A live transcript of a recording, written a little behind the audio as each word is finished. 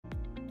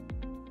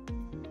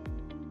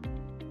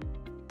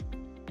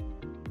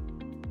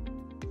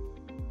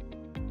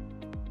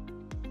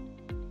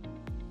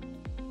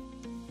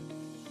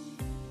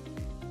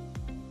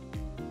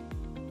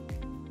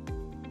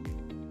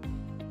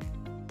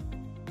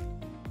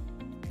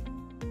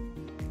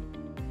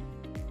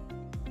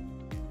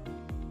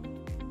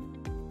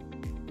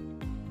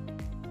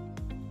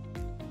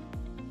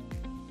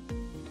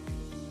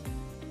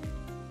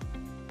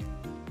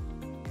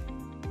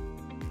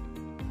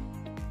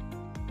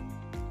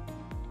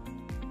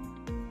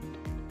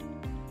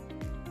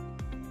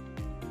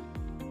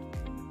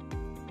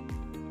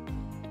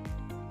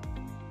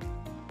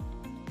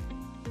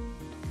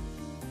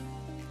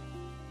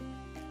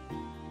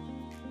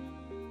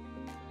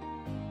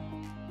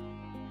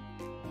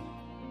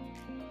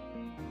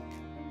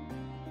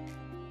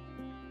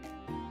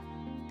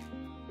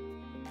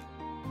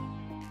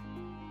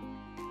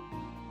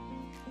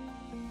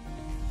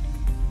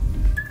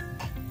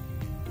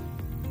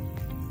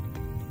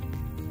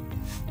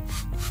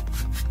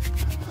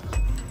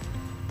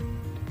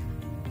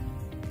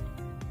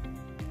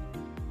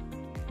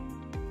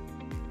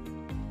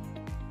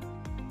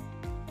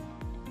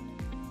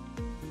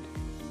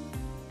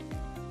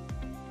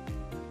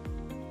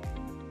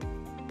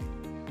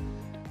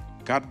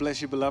God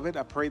bless you, beloved.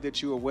 I pray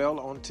that you are well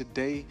on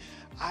today.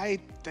 I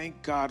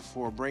thank God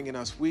for bringing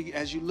us.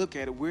 As you look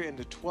at it, we're in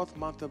the 12th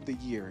month of the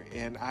year.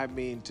 And I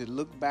mean, to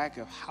look back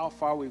of how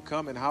far we've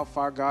come and how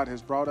far God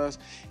has brought us,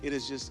 it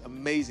is just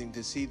amazing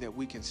to see that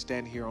we can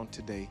stand here on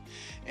today.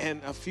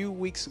 And a few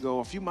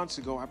months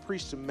ago, I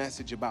preached a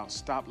message about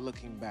stop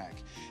looking back.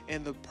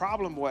 And the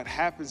problem, what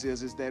happens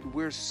is that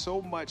we're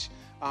so much,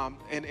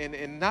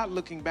 and not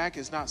looking back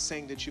is not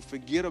saying that you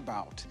forget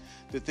about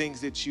the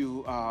things that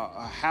you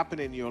happen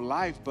in your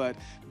life, but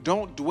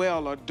don't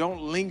dwell or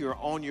don't linger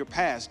on your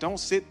past. Don't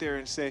sit there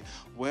and say,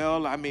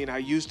 well, I mean, I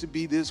used to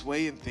be this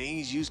way and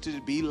things used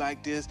to be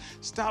like this.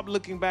 Stop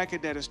looking back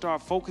at that and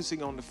start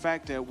focusing on the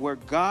fact that where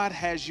God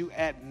has you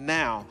at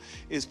now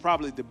is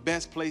probably the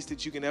best place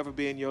that you can ever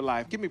be in your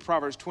life. Give me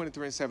Proverbs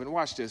 23:7.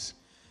 Watch this.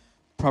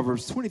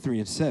 Proverbs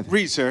 23:7.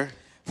 Read, sir.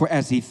 For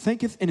as he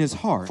thinketh in his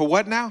heart. For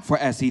what now? For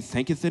as he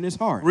thinketh in his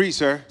heart. Read,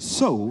 sir.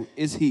 So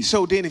is he.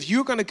 So then if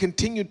you're going to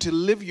continue to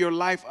live your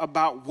life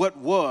about what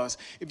was,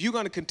 if you're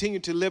going to continue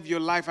to live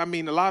your life, I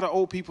mean, a lot of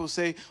old people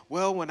say,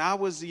 well, when I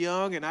was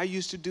young and I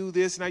used to do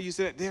this and I used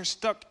to that, they're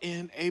stuck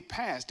in a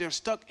past. They're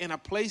stuck in a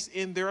place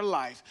in their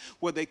life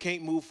where they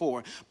can't move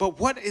forward.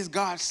 But what is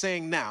God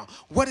saying now?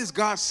 What is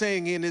God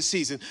saying in this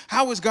season?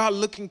 How is God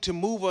looking to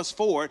move us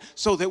forward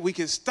so that we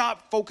can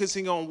stop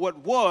focusing on what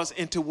was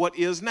into what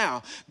is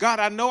now? God,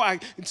 I know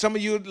some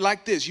of you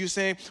like this. You're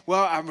saying,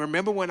 well, I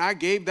remember when I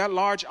gave that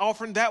large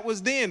offering, that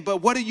was then, but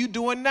what are you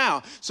doing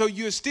now? So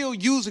you're still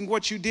using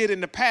what you did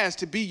in the past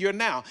to be your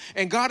now.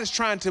 And God is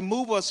trying to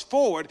move us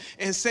forward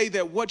and say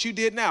that what you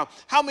did now.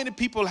 How many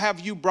people have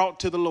you brought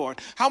to the Lord?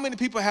 How many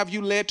people have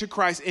you led to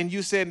Christ and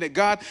you said that,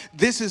 God,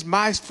 this is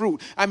my fruit?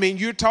 I mean,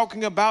 you're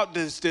talking about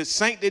the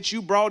saint that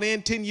you brought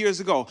in 10 years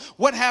ago.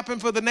 What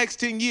happened for the next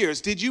 10 years?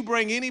 Did you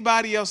bring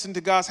anybody else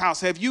into God's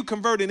house? Have you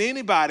converted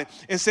anybody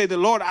and say, the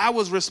Lord, I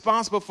was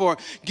responsible for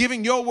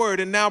giving your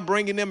word and now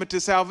bringing them into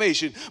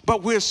salvation?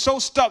 But we're so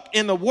stuck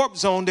in the warp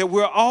zone that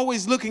we're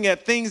always looking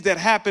at things that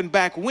happened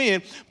back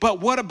when, but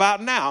what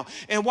about now?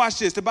 And watch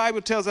this. The Bible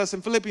tells us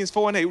in Philippians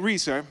 4:8. Read,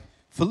 sir.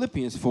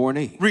 Philippians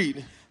 4:8.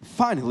 Read.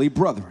 Finally,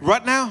 brethren.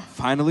 What now?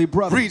 Finally,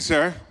 brethren. Read,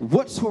 sir.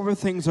 Whatsoever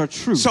things are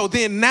true. So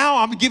then now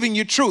I'm giving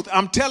you truth.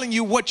 I'm telling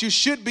you what you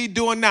should be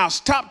doing now.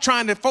 Stop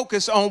trying to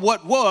focus on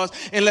what was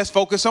and let's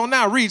focus on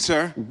now. Read,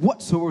 sir.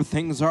 Whatsoever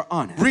things are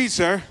honest. Read,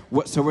 sir.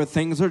 Whatsoever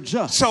things are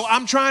just. So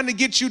I'm trying to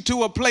get you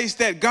to a place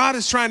that God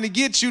is trying to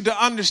get you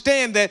to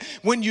understand that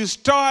when you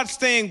start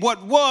saying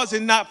what was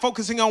and not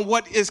focusing on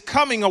what is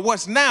coming or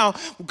what's now,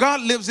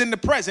 God lives in the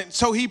present.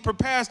 So he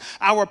prepares.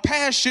 Our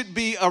past should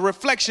be a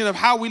reflection of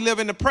how we live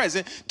in the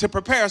present to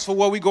prepare us for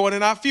where we're going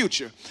in our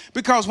future.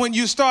 Because when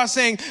you start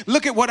saying,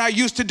 look at what I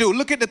used to do,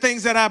 look at the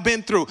things that I've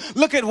been through,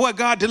 look at what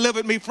God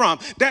delivered me from,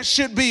 that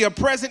should be a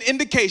present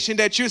indication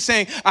that you're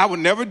saying, I will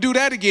never do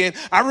that again.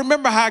 I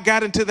remember how I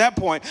got into that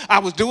point. I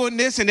was doing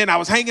this and then I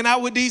was hanging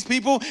out with these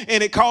people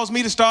and it caused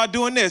me to start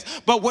doing this.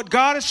 But what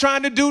God is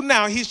trying to do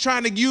now, he's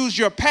trying to use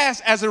your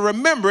past as a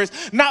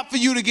remembrance, not for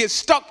you to get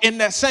stuck in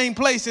that same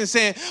place and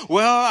saying,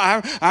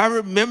 well, I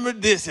remember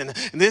this and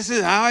this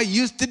is how I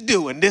used to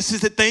do and this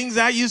is the things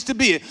I used to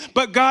be.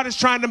 But God is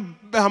trying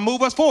to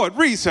move us forward.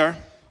 Read, sir.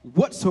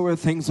 Whatsoever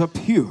things are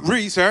pure.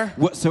 Read, sir.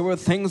 Whatsoever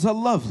things are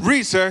lovely.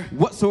 Read, sir.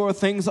 Whatsoever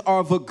things are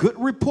of a good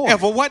report.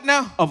 Of a what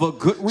now? Of a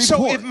good report.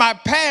 So if my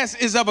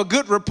past is of a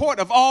good report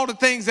of all the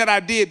things that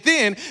I did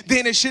then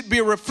it should be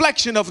a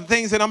reflection of the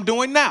things that I'm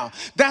doing now.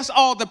 That's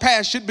all the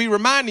past should be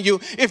reminding you.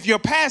 If your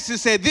past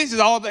has said, this is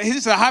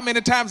how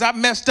many times I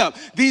messed up.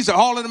 These are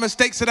all of the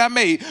mistakes that I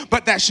made.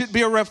 But that should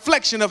be a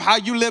reflection of how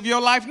you live your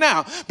life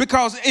now.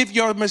 Because if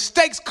your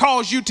mistakes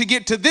cause you to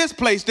get to this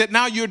place that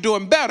now you're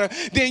doing better,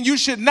 then you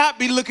should not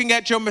be looking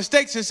at your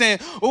mistakes and saying,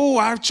 oh,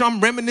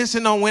 I'm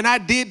reminiscing on when I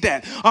did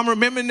that. I'm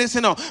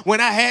reminiscing on when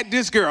I had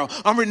this girl.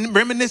 I'm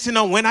reminiscing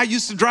on when I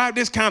used to drive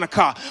this kind of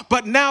car.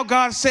 But now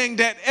God's saying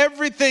that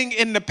everything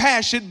in the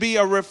past should be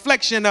a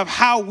reflection of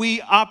how we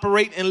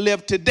operate and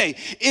live today,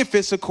 if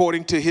it's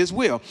according to his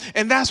will.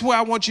 And that's where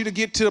I want you to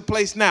get to the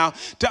place now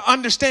to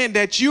understand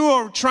that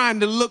you're trying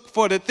to look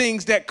for the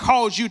things that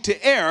cause you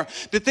to err,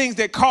 the things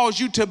that cause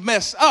you to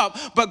mess up.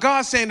 But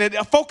God's saying that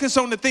focus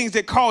on the things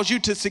that cause you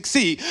to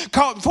succeed.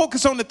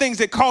 Focus on the things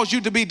that cause you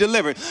to be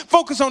delivered.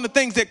 Focus on the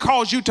things that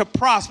cause you to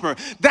prosper.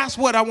 That's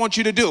what I want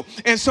you to do.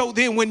 And so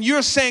then when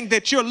you're saying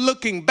that you're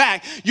looking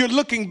back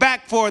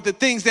for the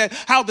things that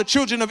how the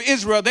children of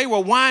Israel, they were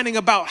whining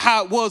about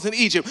how it was in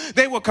Egypt.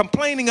 They were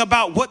complaining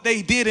about what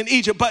they did in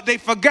Egypt, but they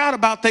forgot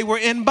about they were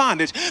in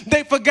bondage.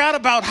 They forgot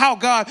about how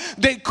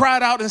they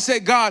cried out and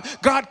said, God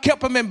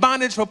kept them in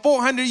bondage for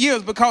 400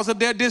 years because of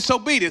their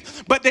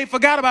disobedience. But they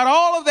forgot about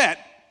all of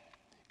that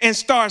and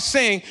start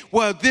saying,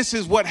 well, this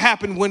is what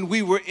happened when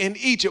we were in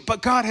Egypt.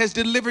 But God has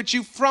delivered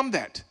you from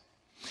that.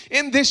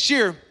 In this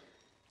year,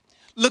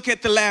 look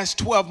at the last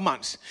 12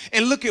 months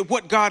and look at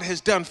what God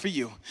has done for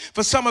you.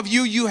 For some of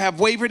you, you have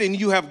wavered and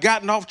you have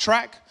gotten off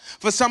track.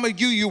 For some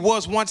of you, you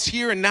was once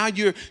here and now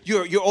you're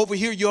over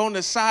here, you're on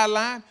the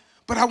sideline.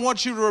 But I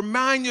want you to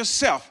remind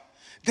yourself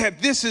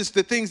that this is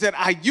the things that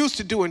I used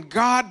to do and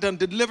God done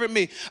delivered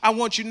me. I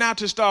want you now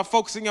to start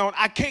focusing on,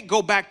 I can't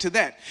go back to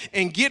that,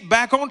 and get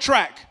back on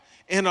track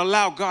and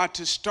allow God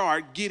to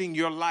start getting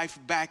your life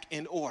back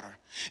in order.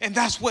 And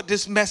that's what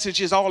this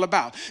message is all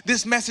about.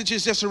 This message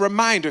is just a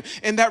reminder.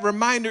 And that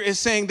reminder is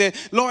saying that,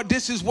 Lord,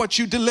 this is what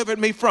you delivered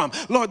me from.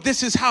 Lord,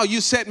 this is how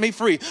you set me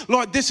free.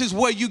 Lord, this is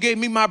where you gave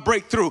me my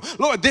breakthrough.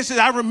 Lord,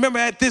 I remember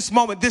at this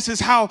moment, this is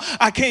how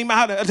I came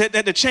out,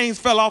 that the chains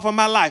fell off of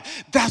my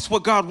life. That's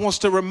what God wants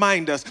to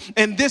remind us.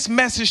 And this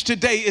message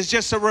today is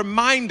just a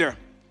reminder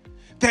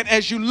that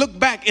as you look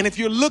back, and if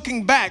you're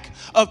looking back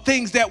of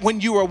things that when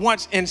you were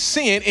once in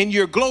sin and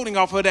you're gloating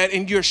off of that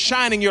and you're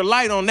shining your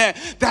light on that,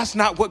 that's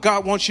not what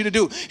God wants you to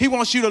do. He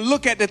wants you to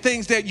look at the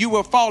things that you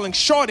were falling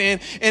short in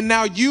and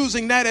now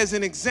using that as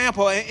an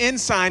example, an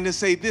ensign to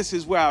say, this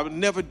is where I would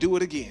never do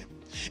it again.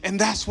 And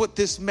that's what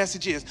this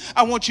message is.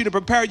 I want you to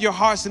prepare your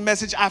hearts and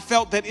message. I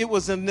felt that it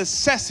was a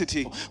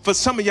necessity for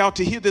some of y'all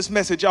to hear this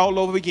message all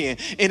over again.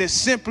 And it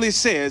simply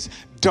says,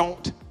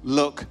 don't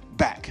look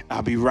back.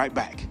 I'll be right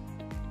back.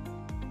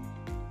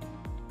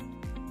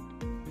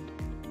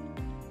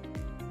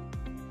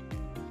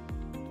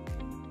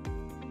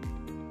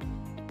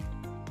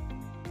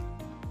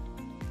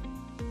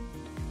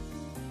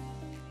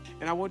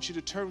 And I want you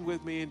to turn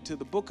with me into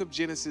the book of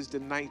Genesis, the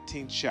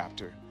 19th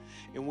chapter.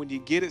 And when you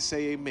get it,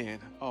 say amen.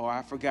 Oh,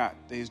 I forgot.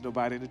 There's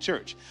nobody in the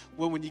church.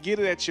 Well, when you get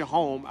it at your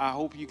home, I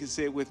hope you can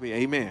say it with me.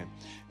 Amen.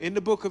 In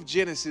the book of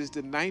Genesis,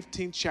 the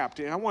 19th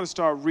chapter, and I want to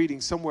start reading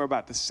somewhere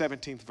about the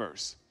 17th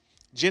verse.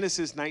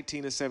 Genesis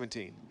 19 and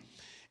 17.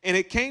 And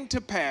it came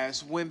to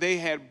pass when they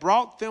had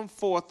brought them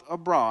forth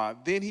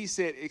abroad, then he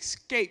said,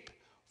 escape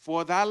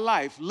for thy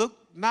life. Look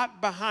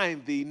not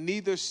behind thee,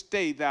 neither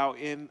stay thou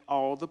in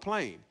all the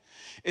plain.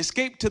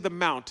 Escape to the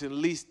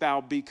mountain, lest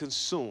thou be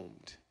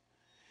consumed.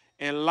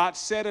 And Lot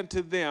said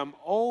unto them,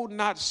 Oh,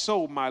 not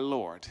so, my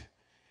Lord.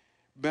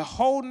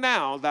 Behold,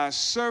 now thy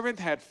servant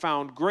had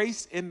found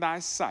grace in thy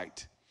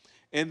sight,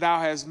 and thou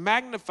hast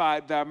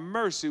magnified thy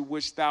mercy,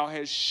 which thou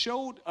hast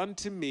showed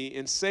unto me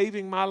in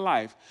saving my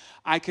life.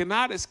 I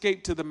cannot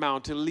escape to the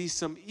mountain, lest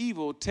some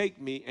evil take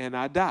me and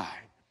I die.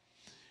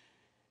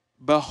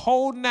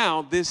 Behold,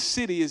 now this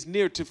city is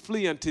near to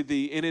flee unto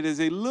thee, and it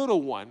is a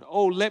little one.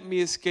 Oh, let me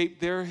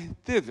escape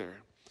thither.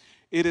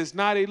 It is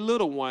not a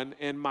little one,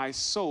 and my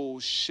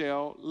soul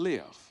shall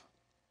live.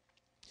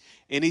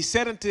 And he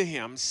said unto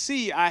him,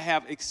 See, I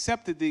have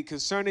accepted thee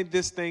concerning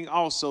this thing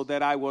also,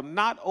 that I will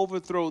not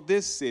overthrow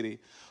this city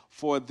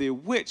for the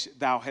which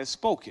thou hast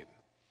spoken.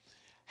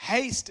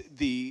 Haste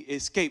thee,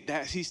 escape.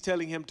 That he's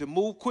telling him to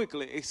move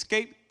quickly,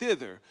 escape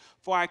thither,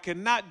 for I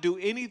cannot do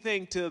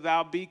anything till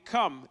thou be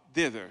come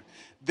thither.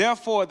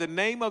 Therefore the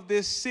name of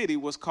this city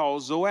was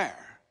called Zoar.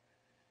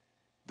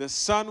 The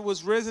sun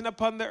was risen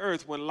upon the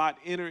earth when Lot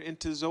entered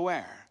into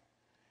Zoar.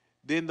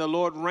 Then the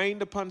Lord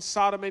rained upon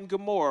Sodom and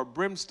Gomorrah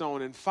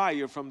brimstone and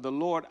fire from the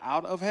Lord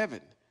out of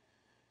heaven.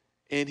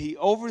 And he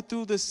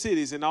overthrew the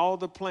cities and all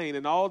the plain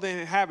and all the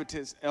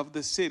inhabitants of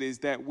the cities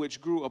that which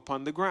grew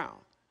upon the ground.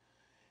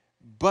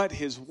 But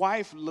his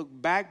wife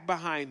looked back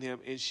behind him,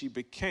 and she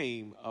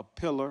became a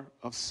pillar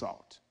of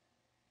salt.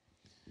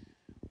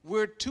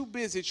 We're too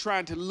busy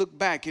trying to look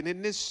back. And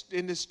in this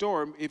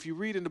story, if you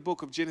read in the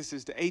book of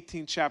Genesis, the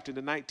 18th chapter,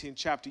 the 19th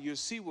chapter, you'll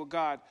see where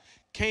God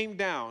came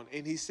down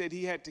and he said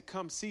he had to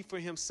come see for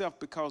himself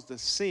because the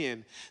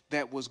sin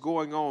that was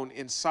going on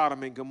in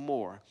Sodom and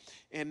Gomorrah.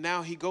 And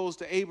now he goes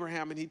to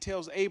Abraham and he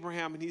tells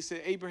Abraham, and he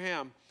said,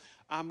 Abraham,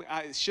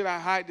 should I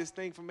hide this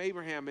thing from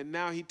Abraham? And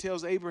now he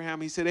tells Abraham,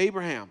 he said,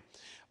 Abraham,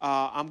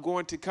 I'm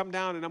going to come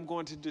down and I'm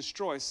going to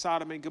destroy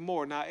Sodom and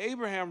Gomorrah. Now,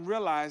 Abraham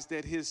realized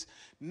that his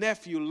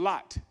nephew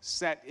Lot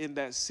sat in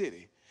that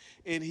city.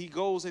 And he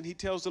goes and he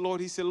tells the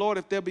Lord, he said, Lord,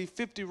 if there be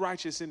 50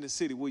 righteous in the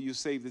city, will you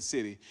save the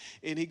city?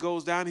 And he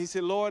goes down and he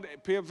said, Lord,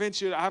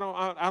 peradventure, I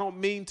don't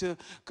mean to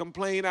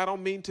complain. I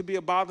don't mean to be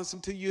a bothersome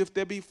to you. If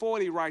there be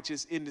 40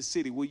 righteous in the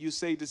city, will you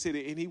save the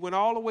city? And he went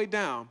all the way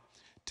down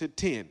to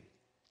 10.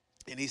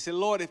 And he said,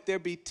 Lord, if there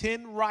be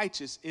 10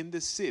 righteous in the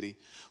city,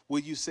 will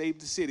you save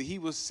the city? He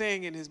was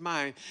saying in his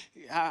mind,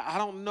 I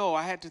don't know.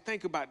 I had to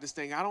think about this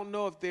thing. I don't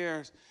know if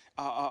there's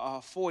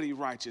 40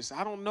 righteous.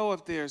 I don't know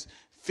if there's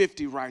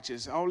 50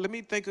 righteous. Oh, let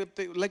me think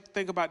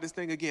about this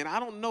thing again.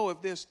 I don't know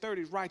if there's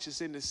 30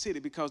 righteous in the city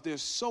because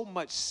there's so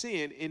much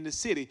sin in the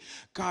city.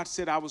 God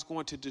said I was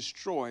going to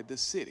destroy the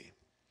city.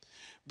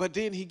 But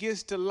then he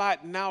gets to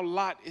Lot. Now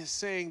Lot is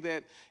saying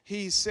that,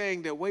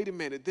 wait a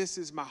minute, this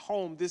is my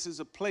home. This is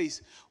a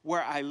place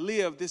where I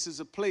live. This is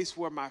a place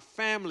where my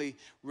family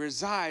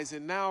resides.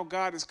 And now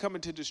God is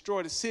coming to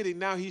destroy the city.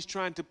 Now he's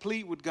trying to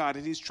plead with God.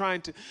 And he's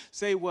trying to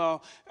say,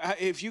 well,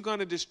 if you're going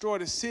to destroy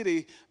the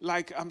city,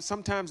 like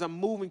sometimes I'm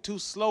moving too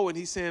slow. And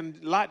he's saying,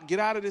 Lot, get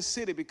out of this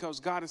city because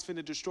God is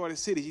finna destroy the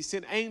city. He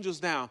sent angels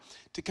down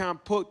to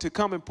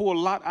come and pull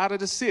Lot out of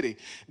the city.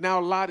 Now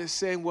Lot is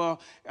saying,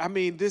 well, I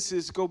mean, this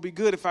is going to be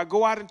good. If I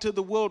go out into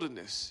the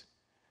wilderness,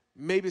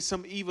 maybe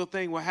some evil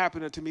thing will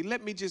happen unto me.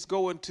 Let me just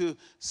go into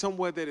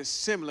somewhere that is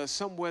similar,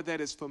 somewhere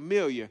that is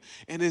familiar.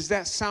 And is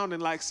that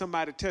sounding like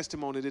somebody's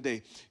testimony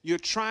today? You're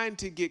trying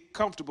to get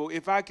comfortable.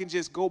 If I can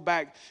just go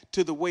back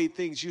to the way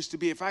things used to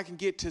be, if I can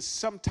get to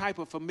some type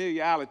of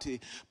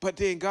familiarity, but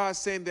then God's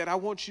saying that I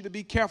want you to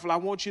be careful. I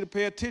want you to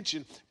pay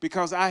attention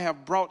because I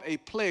have brought a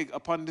plague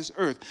upon this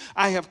earth.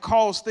 I have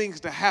caused things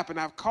to happen.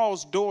 I've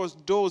caused doors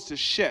to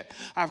shut.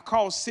 I've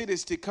caused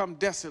cities to come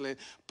desolate,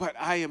 but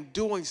I am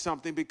doing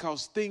something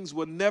because things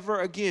will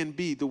never again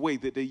be the way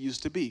that they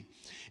used to be.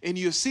 And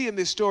you're seeing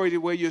this story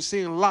where you're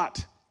seeing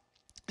Lot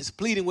is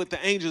pleading with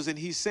the angels, and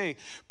he's saying,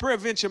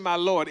 peradventure, my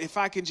Lord, if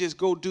I can just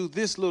go do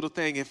this little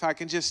thing, if I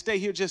can just stay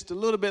here just a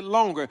little bit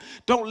longer,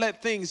 don't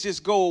let things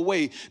just go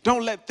away.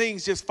 Don't let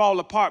things just fall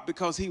apart,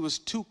 because he was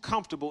too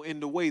comfortable in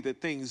the way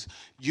that things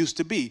used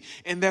to be.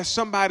 And there's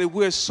somebody,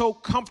 we're so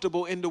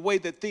comfortable in the way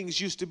that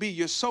things used to be.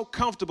 You're so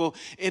comfortable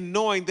in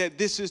knowing that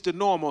this is the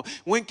normal.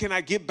 When can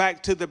I get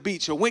back to the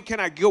beach? Or when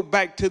can I go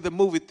back to the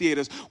movie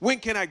theaters? When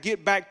can I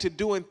get back to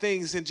doing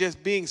things and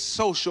just being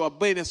social, or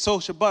being a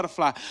social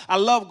butterfly? I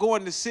love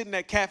going to sitting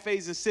at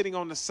cafes and sitting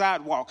on the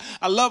sidewalk.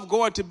 I love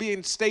going to be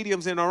in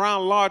stadiums and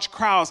around large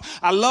crowds.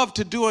 I love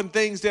to doing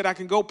things that I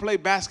can go play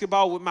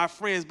basketball with my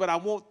friends, but I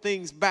want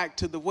things back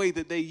to the way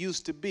that they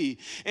used to be.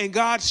 And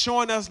God's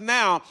showing us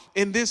now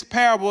in this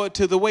parable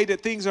to the way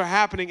that things are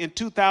happening in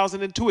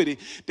 2020,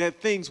 that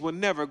things will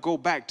never go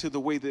back to the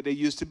way that they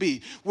used to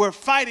be. We're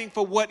fighting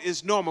for what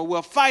is normal.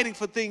 We're fighting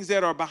for things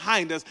that are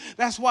behind us.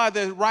 That's why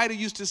the writer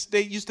used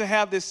to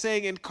have this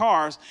saying in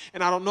cars,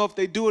 and I don't know if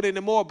they do it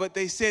anymore, but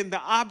they said the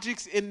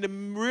objects in the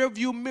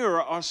rearview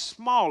mirror are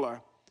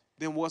smaller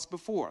than what's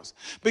before us,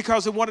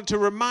 because it wanted to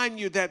remind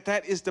you that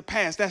that is the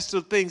past. That's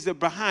the things that are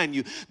behind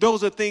you.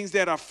 Those are things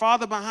that are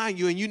farther behind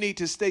you, and you need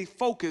to stay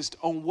focused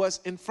on what's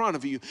in front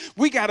of you.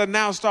 We got to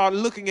now start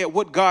looking at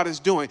what God is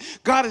doing.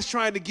 God is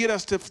trying to get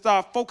us to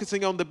start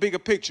focusing on the bigger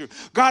picture.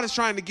 God is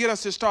trying to get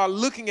us to start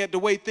looking at the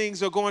way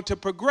things are going to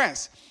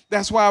progress.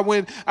 That's why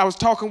when I was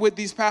talking with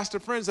these pastor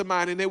friends of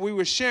mine, and that we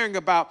were sharing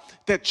about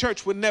that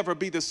church would never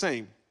be the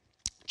same.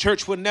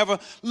 Church will never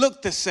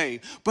look the same.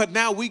 But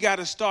now we got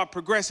to start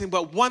progressing.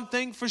 But one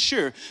thing for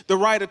sure, the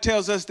writer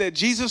tells us that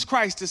Jesus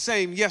Christ is the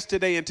same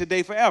yesterday and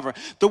today forever.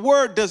 The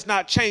word does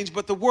not change,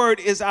 but the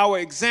word is our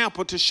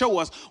example to show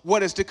us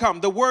what is to come.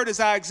 The word is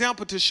our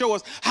example to show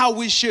us how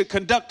we should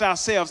conduct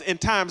ourselves in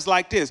times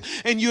like this.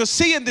 And you'll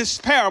see in this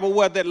parable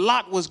where that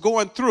Lot was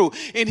going through,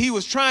 and he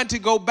was trying to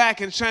go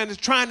back and trying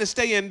to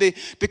stay in the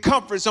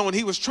comfort zone.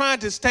 He was trying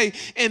to stay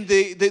in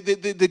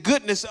the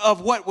goodness of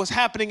what was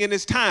happening in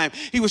his time.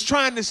 He was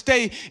trying to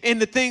stay in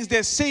the things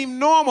that seem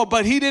normal,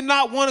 but he did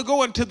not want to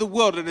go into the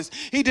wilderness.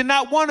 He did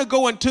not want to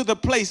go into the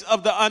place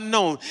of the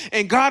unknown.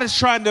 And God is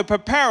trying to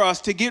prepare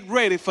us to get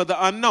ready for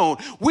the unknown.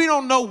 We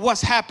don't know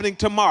what's happening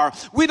tomorrow.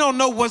 We don't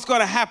know what's going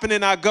to happen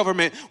in our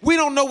government. We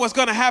don't know what's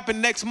going to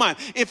happen next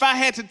month. If I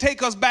had to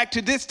take us back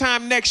to this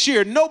time next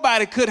year,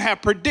 nobody could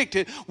have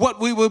predicted what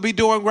we will be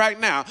doing right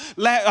now.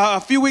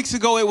 A few weeks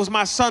ago, it was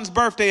my son's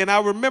birthday, and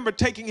I remember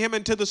taking him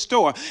into the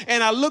store.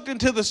 And I looked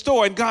into the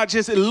store, and God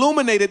just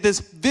illuminated this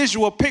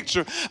visual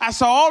picture. I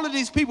saw all of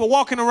these people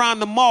walking around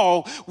the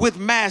mall with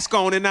masks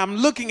on, and I'm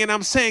looking and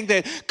I'm saying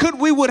that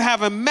we would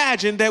have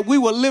imagined that we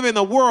would live in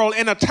a world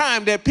in a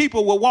time that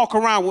people would walk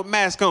around with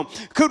masks on?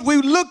 Could we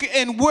look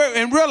and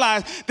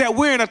realize that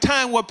we're in a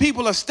time where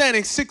people are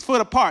standing 6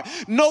 foot apart?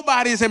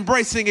 Nobody is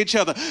embracing each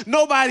other.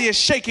 Nobody is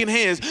shaking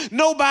hands.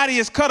 Nobody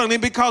is cuddling,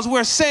 because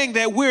we're saying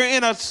that we're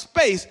in a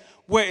space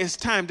where it's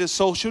time to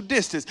social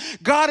distance.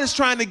 God is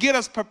trying to get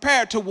us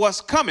prepared to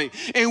what's coming.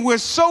 And we're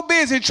so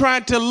busy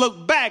trying to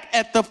look back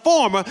at the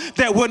former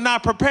that we're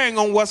not preparing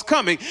on what's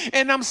coming.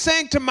 And I'm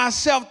saying to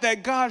myself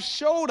that God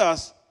showed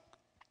us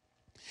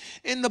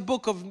in the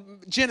book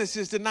of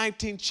Genesis, the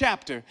 19th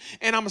chapter.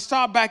 And I'm going to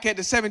start back at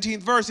the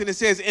 17th verse, and it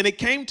says, "And it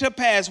came to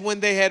pass when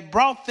they had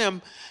brought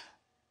them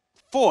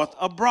forth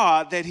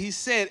abroad that he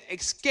said,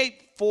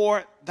 Escape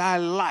for thy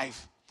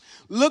life.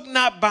 Look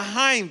not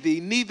behind thee,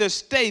 neither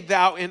stay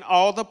thou in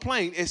all the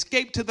plain.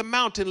 Escape to the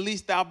mountain,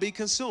 lest thou be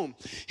consumed."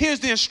 Here's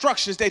the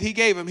instructions that he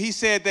gave him. He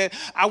said that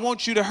I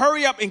want you to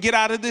hurry up and get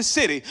out of this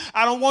city.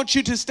 I don't want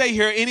you to stay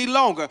here any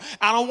longer.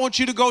 I don't want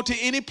you to go to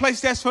any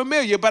place that's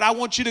familiar, but I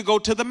want you to go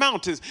to the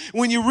mountains.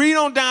 When you read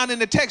on down in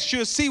the text,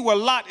 you'll see where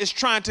Lot is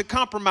trying to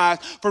compromise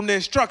from the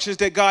instructions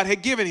that God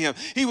had given him.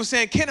 He was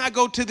saying, can I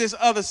go to this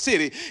other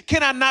city?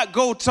 Can I not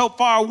go so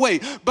far away?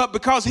 But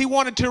because he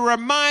wanted to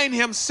remind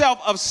himself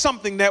of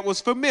something that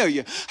was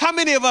familiar. How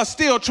many of us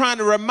still trying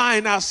to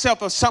remind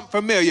ourselves of something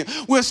familiar?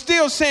 We're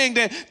still saying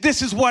that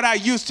this is what I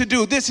used to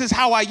do. This is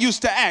how I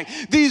used to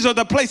act. These are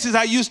the places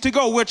I used to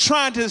go. We're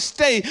trying to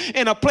stay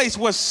in a place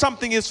where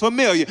something is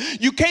familiar.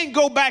 You can't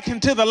go back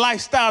into the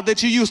lifestyle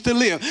that you used to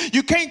live.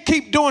 You can't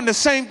keep doing the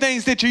same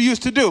things that you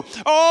used to do.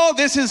 Oh,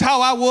 this is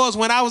how I was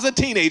when I was a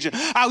teenager.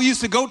 I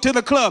used to go to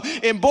the club,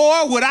 and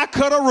boy, would I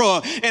cut a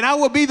rug, and I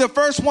would be the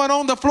first one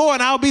on the floor,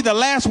 and I'll be the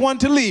last one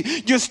to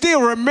leave. You're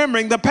still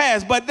remembering the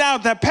past, but now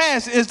the past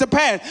past is the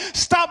past.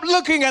 Stop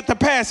looking at the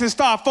past and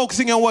start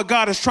focusing on what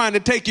God is trying to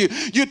take you.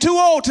 You're too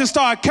old to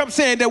start kept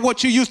saying that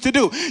what you used to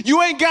do.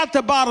 You ain't got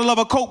the bottle of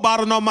a Coke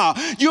bottle no more.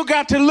 You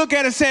got to look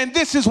at it saying,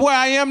 this is where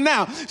I am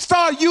now.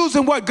 Start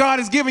using what God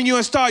is giving you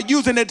and start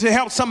using it to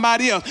help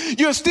somebody else.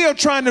 You're still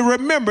trying to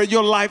remember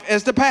your life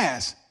as the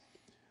past.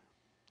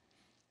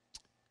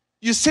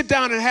 You sit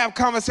down and have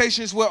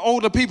conversations with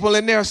older people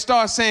and they'll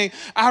start saying,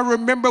 I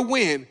remember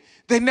when.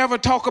 They never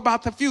talk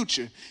about the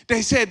future.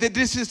 They said that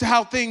this is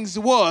how things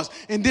was,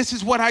 and this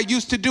is what I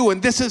used to do, and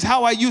this is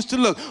how I used to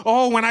look.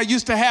 Oh, when I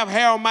used to have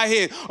hair on my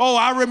head. Oh,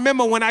 I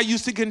remember when I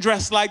used to get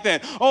dressed like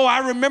that. Oh,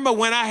 I remember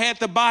when I had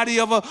the body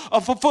of a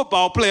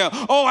football player.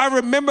 Oh, I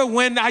remember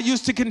when I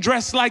used to can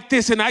dress like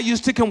this, and I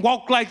used to can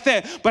walk like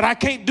that, but I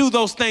can't do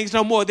those things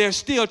no more. They're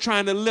still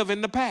trying to live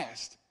in the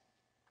past.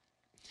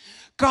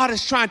 God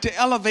is trying to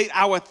elevate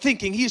our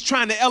thinking. He's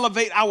trying to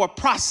elevate our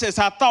process,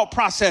 our thought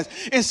process,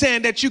 and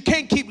saying that you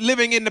can't keep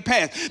living in the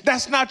past.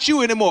 That's not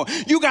you anymore.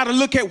 You got to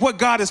look at what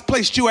God has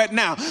placed you at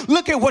now.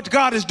 Look at what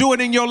God is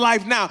doing in your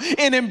life now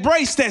and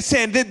embrace that,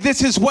 saying that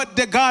this is what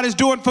that God is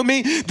doing for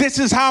me. This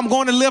is how I'm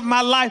going to live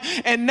my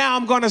life. And now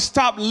I'm going to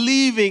stop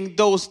leaving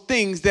those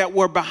things that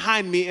were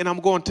behind me, and I'm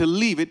going to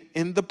leave it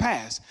in the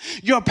past.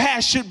 Your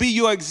past should be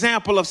your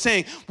example of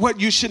saying what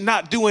you should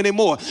not do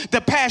anymore.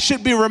 The past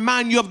should be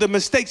remind you of the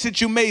mistakes that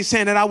you made,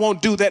 saying that I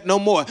won't do that no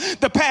more.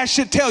 The past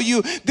should tell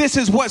you this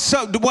is what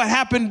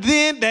happened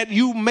then, that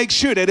you make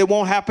sure that it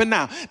won't happen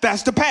now.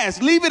 That's the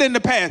past. Leave it in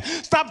the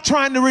past. Stop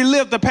trying to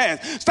relive the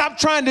past. Stop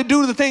trying to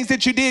do the things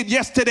that you did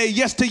yesterday,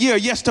 yesteryear,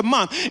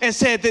 yestermonth, and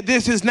said that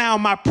this is now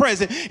my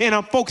present and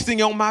I'm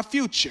focusing on my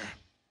future.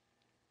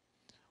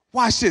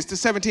 Watch this, the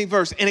 17th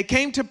verse. And it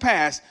came to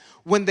pass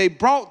when they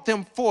brought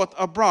them forth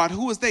abroad.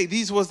 Who was they?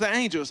 These was the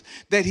angels.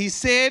 That he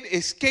said,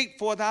 escape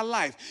for thy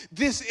life.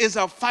 This is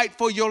a fight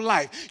for your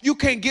life. You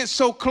can't get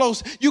so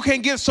close. You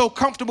can't get so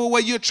comfortable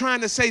where you're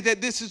trying to say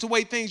that this is the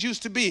way things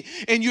used to be,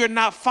 and you're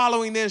not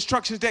following the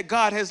instructions that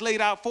God has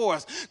laid out for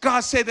us. God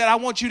said that I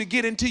want you to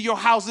get into your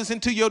houses,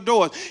 into your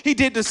doors. He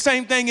did the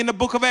same thing in the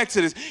book of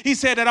Exodus. He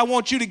said that I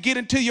want you to get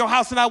into your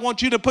house and I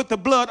want you to put the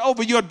blood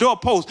over your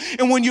doorpost.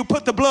 And when you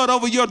put the blood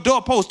over your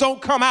doorpost,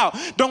 don't come out.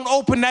 Don't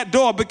open that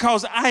door,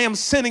 because I am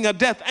sending a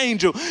death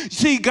angel.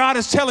 See, God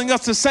is telling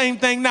us the same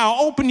thing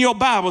now. Open your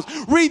Bibles,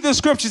 read the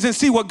scriptures, and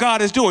see what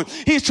God is doing.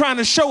 He's trying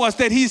to show us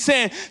that he's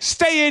saying,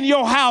 stay in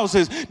your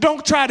houses.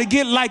 Don't try to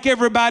get like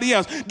everybody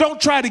else. Don't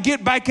try to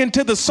get back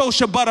into the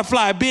social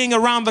butterfly, being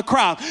around the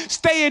crowd.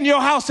 Stay in your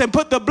house and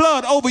put the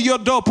blood over your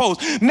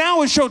doorpost.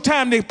 Now it's your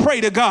time to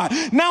pray to God.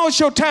 Now it's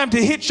your time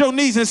to hit your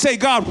knees and say,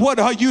 God, what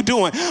are you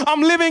doing?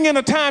 I'm living in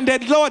a time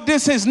that, Lord,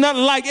 this is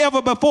nothing like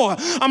ever before.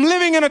 I'm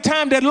living in a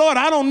time that, Lord,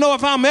 I don't know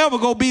if I'm ever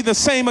going to be the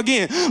same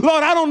again.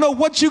 Lord, I don't know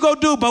what you're going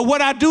to do, but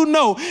what I do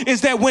know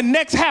is that when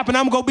next happen,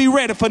 I'm going to be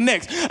ready for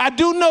next. I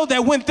do know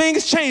that when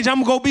things change,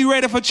 I'm going to be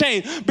ready for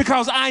change,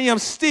 because I am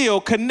still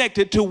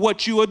connected to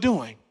what you are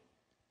doing.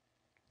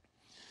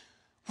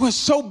 We're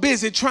so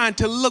busy trying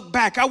to look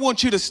back. I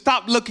want you to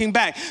stop looking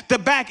back. The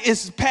back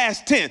is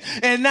past tense.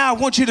 And now I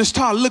want you to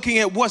start looking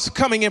at what's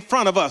coming in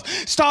front of us.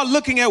 Start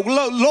looking at,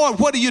 Lord,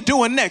 what are you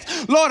doing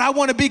next? Lord, I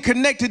want to be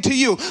connected to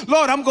you.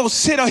 Lord, I'm going to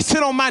sit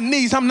on my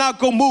knees. I'm not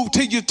going to move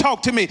till you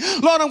talk to me.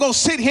 Lord, I'm going to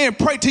sit here and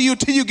pray to you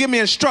till you give me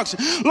instruction.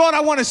 Lord,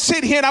 I want to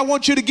sit here and I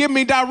want you to give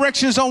me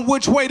directions on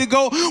which way to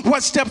go,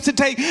 what steps to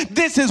take.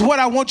 This is what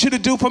I want you to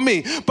do for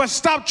me. But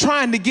stop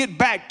trying to get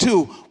back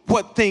to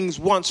what things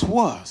once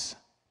was.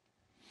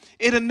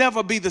 It'll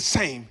never be the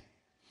same.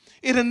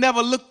 It'll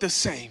never look the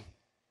same.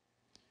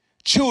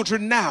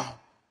 Children now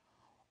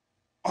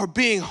are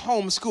being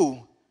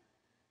homeschooled.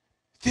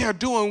 They're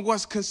doing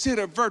what's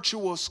considered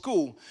virtual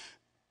school.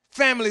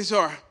 Families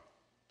are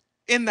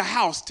in the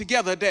house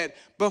together that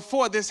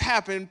before this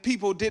happened,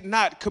 people did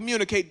not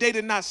communicate. They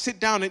did not sit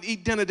down and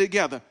eat dinner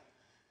together.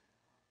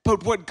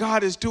 But what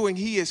God is doing,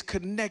 he is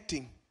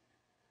connecting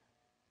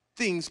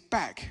things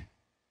back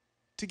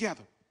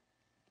together.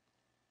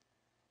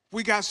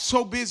 We got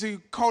so busy,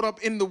 caught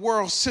up in the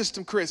world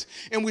system, Chris,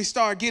 and we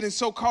started getting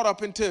so caught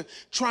up into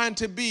trying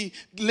to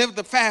live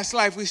the fast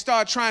life. We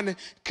started trying to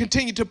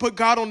continue to put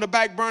God on the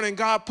back burner, and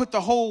God put the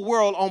whole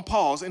world on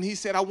pause. And he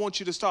said, I want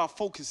you to start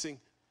focusing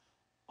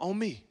on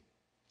me.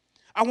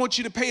 I want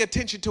you to pay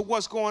attention to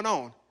what's going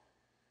on.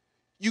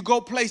 You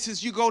go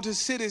places, you go to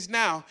cities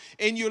now,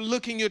 and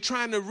you're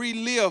trying to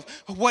relive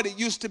what it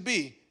used to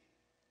be,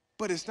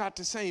 but it's not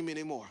the same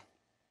anymore.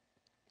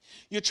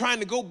 You're trying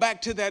to go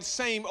back to that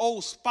same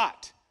old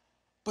spot,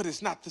 but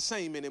it's not the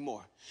same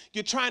anymore.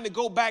 You're trying to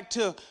go back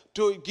to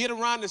get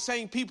around the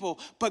same people,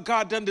 but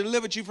God done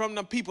delivered you from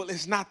them people.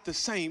 It's not the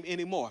same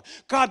anymore.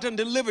 God done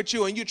delivered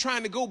you, and you're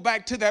trying to go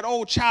back to that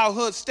old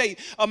childhood state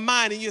of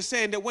mind, and you're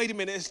saying that, wait a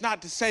minute, it's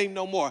not the same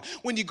no more.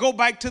 When you go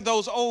back to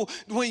those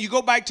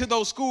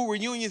school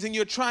reunions and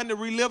you're trying to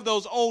relive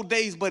those old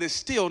days, but it's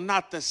still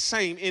not the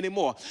same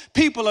anymore.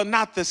 People are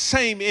not the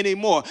same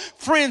anymore.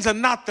 Friends are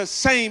not the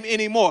same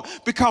anymore,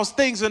 because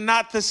things are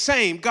not the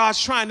same.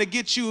 God's trying to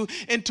get you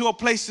into a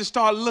place to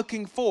start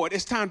looking forward.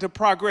 It's time to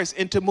progress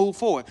and to move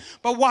forward.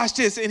 But watch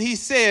this. And he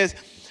says,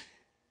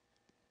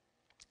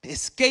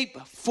 Escape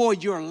for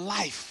your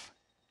life.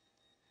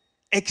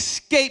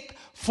 Escape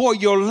for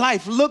your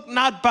life. Look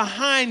not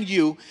behind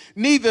you,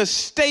 neither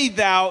stay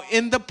thou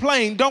in the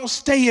plain. Don't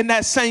stay in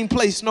that same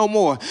place no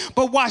more.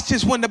 But watch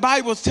this, when the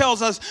Bible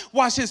tells us,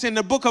 watch this in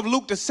the book of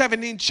Luke, the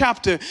 17th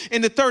chapter,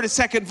 in the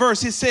 32nd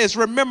verse, it says,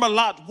 remember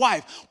Lot's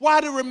wife.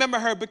 Why do remember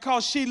her?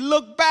 Because she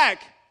looked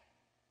back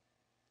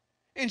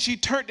and she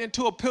turned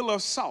into a pillar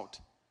of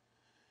salt.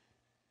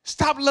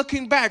 Stop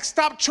looking back.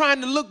 Stop trying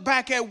to look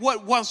back at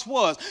what once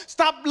was.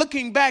 Stop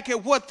looking back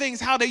at what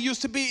things, how they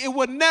used to be. It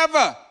would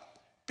never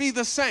be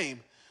the same.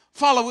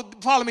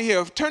 Follow me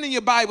here. Turn in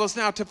your Bibles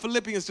now to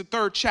Philippians, the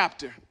 3rd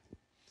chapter.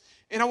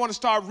 And I want to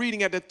start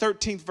reading at the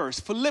 13th verse.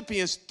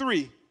 Philippians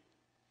 3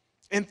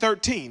 and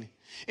 13.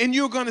 And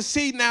you're going to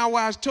see now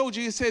where I told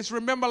you, it says,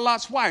 remember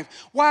Lot's wife.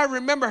 Why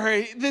remember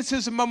her? This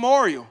is a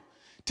memorial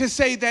to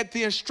say that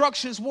the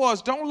instructions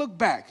was, don't look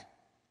back.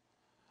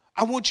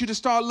 I want you to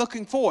start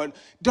looking forward.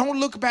 Don't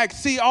look back.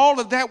 See,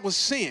 all of that was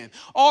sin.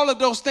 All of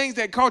those things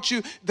that caught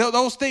you,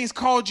 those things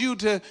caused you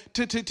to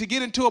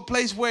get into a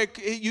place where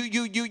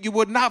you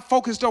were not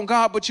focused on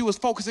God, but you was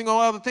focusing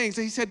on other things.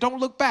 And he said,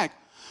 don't look back.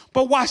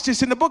 But watch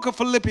this in the book of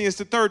Philippians,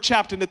 the 3rd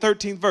chapter, and the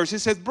 13th verse. It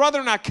says,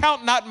 brethren, I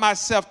count not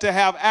myself to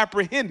have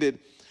apprehended,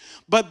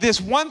 but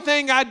this one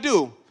thing I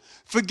do,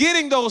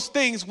 forgetting those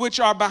things which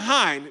are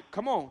behind.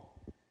 Come on.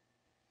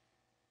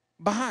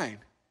 Behind.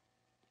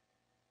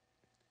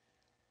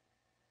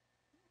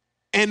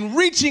 And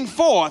reaching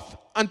forth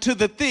unto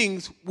the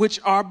things which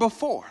are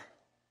before.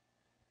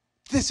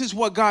 This is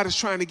what God is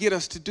trying to get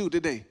us to do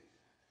today.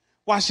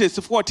 Watch this,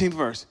 the 14th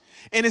verse.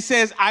 And it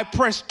says, I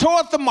press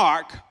toward the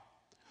mark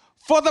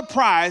for the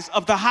prize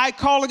of the high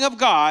calling of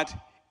God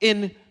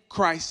in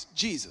Christ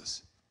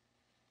Jesus.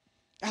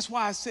 That's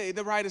why I say,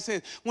 the writer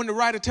says, when the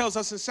writer tells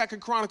us in 2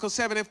 Chronicles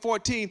 7 and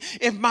 14,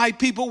 if my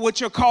people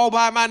which are called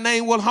by my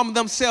name will humble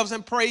themselves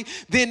and pray,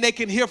 then they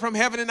can hear from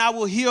heaven and I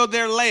will heal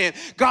their land.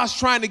 God's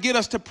trying to get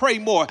us to pray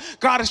more.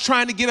 God is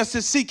trying to get us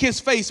to seek his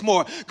face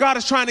more. God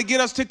is trying to get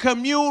us to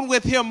commune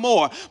with him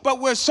more. But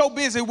we're so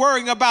busy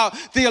worrying about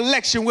the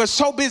election. We're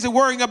so busy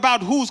worrying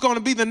about who's going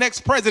to be the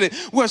next president.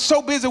 We're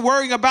so busy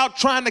worrying about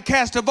trying to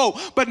cast a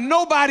vote. But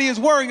nobody is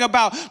worrying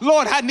about,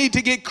 Lord, I need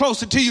to get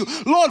closer to you.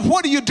 Lord,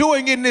 what are you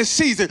doing in this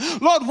season?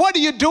 Lord, what are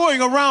you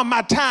doing around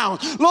my town?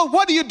 Lord,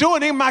 what are you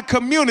doing in my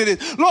community?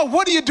 Lord,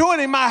 what are you doing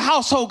in my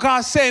household?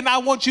 God's saying, I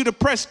want you to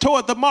press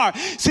toward the mark.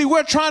 See,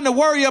 we're trying to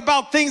worry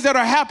about things that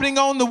are happening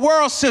on the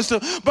world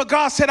system, but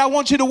God said, I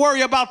want you to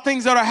worry about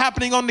things that are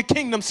happening on the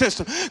kingdom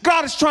system.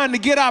 God is trying to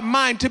get our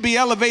mind to be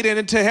elevated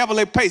into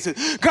heavenly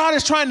places. God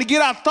is trying to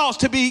get our thoughts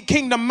to be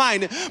kingdom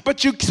minded,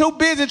 but you're so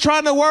busy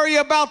trying to worry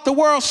about the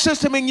world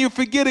system and you're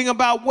forgetting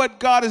about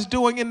what God is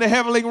doing in the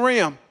heavenly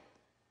realm.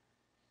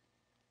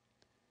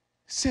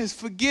 It says,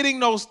 forgetting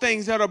those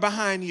things that are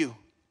behind you.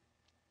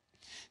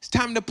 It's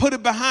time to put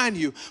it behind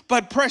you,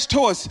 but press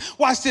towards.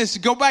 Watch this.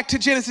 Go back to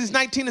Genesis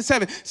 19 and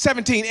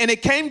 17. And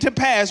it came to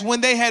pass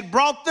when they had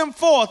brought them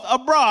forth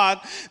abroad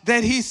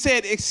that he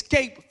said,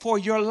 escape for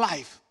your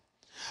life.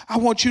 I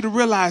want you to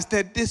realize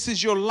that this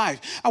is your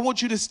life. I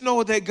want you to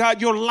know that God,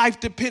 your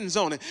life depends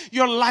on it.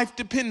 Your life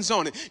depends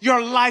on it.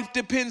 Your life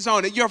depends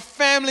on it. Your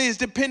family is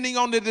depending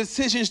on the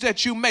decisions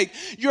that you make.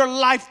 Your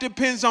life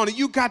depends on it.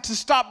 You got to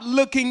stop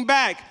looking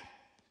back.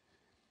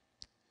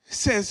 It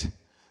says,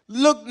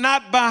 look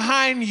not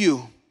behind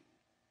you.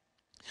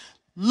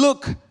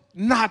 Look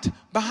not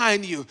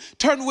behind you.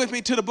 Turn with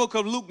me to the book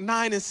of Luke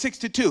 9 and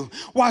 62.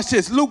 Watch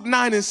this, Luke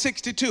 9 and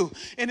 62.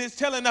 And it's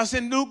telling us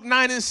in Luke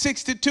 9 and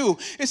 62,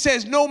 it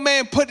says, no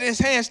man put his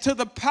hands to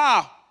the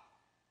plow.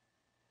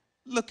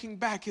 Looking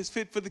back is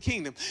fit for the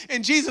kingdom.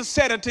 And Jesus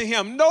said unto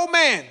him, no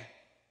man,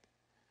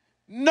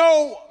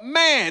 no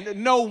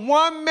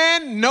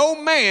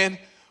man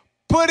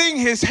putting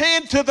his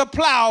hand to the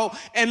plow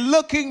and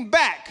looking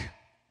back.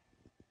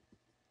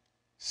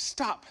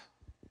 Stop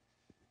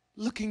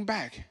looking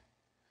back.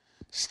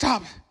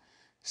 Stop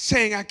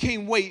saying, I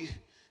can't wait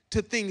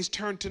till things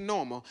turn to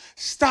normal.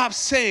 Stop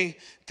saying,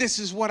 this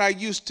is what I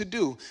used to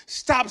do.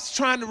 Stop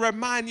trying to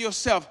remind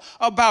yourself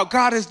about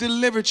God has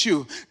delivered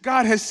you.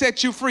 God has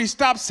set you free.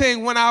 Stop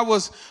saying when I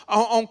was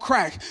on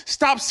crack.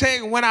 Stop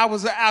saying when I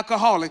was an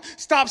alcoholic.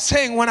 Stop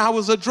saying when I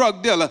was a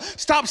drug dealer.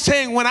 Stop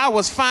saying when I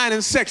was fine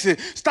and sexy.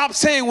 Stop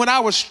saying when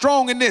I was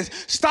strong in this.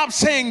 Stop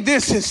saying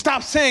this and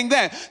stop saying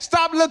that.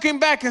 Stop looking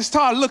back and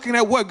start looking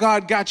at what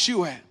God got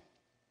you at.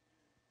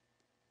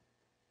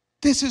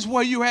 This is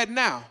where you're at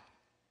now.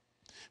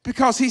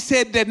 Because he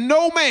said that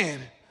no man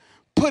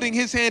putting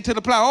his hand to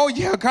the plow. Oh,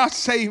 yeah, God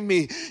saved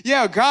me.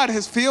 Yeah, God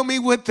has filled me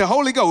with the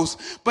Holy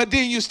Ghost. But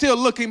then you're still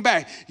looking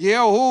back. Yeah,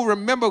 oh,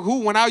 remember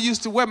when I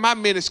used to wear my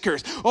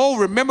miniskirts. Oh,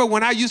 remember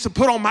when I used to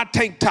put on my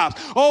tank tops.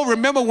 Oh,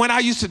 remember when I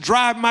used to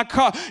drive my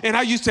car and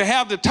I used to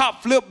have the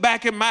top flip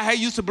back and my hair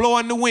used to blow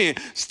in the wind.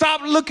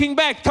 Stop looking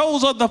back.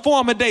 Those are the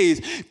former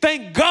days.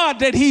 Thank God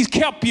that he's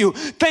kept you.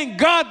 Thank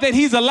God that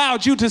he's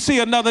allowed you to see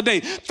another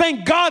day.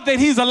 Thank God that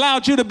he's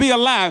allowed you to be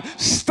alive.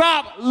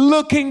 Stop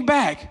looking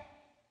back.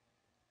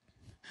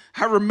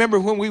 I remember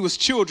when we was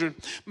children,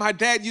 my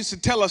dad used to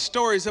tell us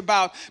stories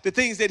about the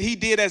things that he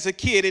did as a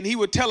kid, and he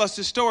would tell us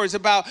the stories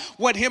about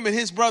what him and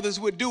his brothers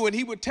would do, and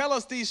he would tell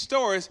us these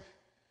stories,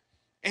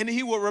 and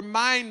he would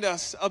remind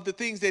us of the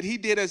things that he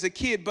did as a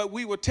kid, but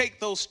we would take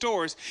those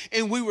stories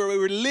and we would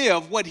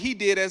relive what he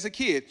did as a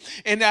kid.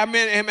 And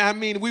I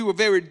mean, we were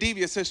very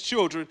devious as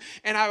children,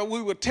 and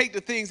we would take the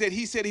things that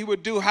he said he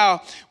would do,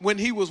 how when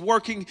he was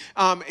working,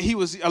 he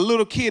was a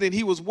little kid and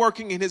he was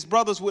working and his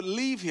brothers would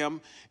leave him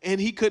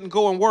and he couldn't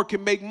go and work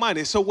and make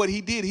money. So what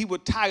he did, he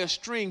would tie a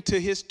string to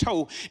his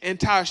toe and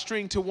tie a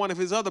string to one of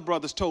his other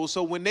brothers' toes.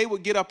 So when they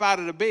would get up out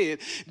of the bed,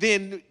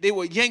 then they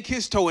would yank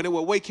his toe and it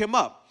would wake him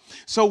up.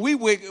 So we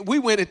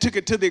went and took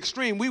it to the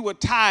extreme. We would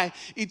tie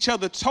each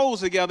other's toes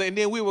together, and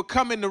then we would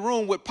come in the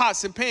room with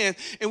pots and pans,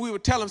 and we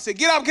would tell them, say,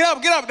 get up, get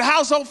up, get up, the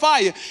house on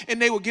fire.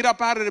 And they would get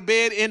up out of the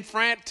bed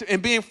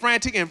and being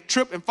frantic and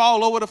trip and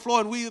fall over the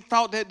floor, and we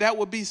thought that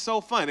would be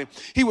so funny.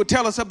 He would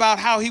tell us about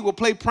how he would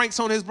play pranks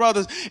on his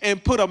brothers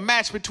and put a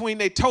match between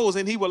their toes,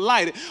 and he would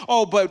light it.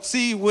 Oh, but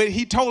see, when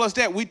he told us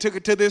that, we took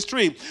it to the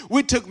extreme.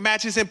 We took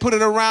matches and put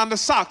it around the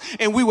sock,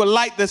 and we would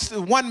light this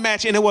one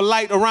match, and it would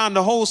light around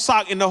the whole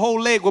sock, and the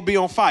whole leg would be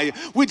on fire.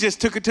 We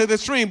just took it to the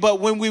extreme. But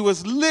when we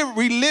was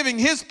reliving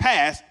his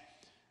past,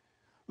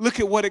 look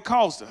at what it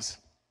caused us.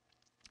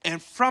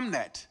 And from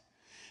that,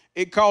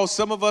 it caused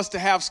some of us to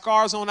have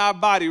scars on our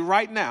body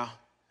right now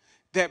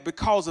that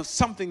because of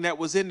something that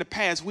was in the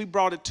past, we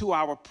brought it to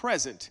our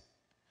present,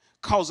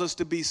 caused us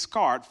to be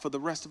scarred for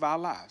the rest of our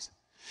lives.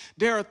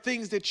 There are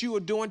things that you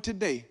are doing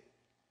today,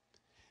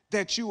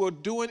 that you are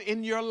doing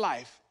in your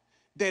life,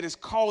 that is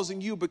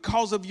causing you,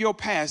 because of your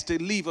past,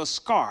 to leave a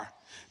scar,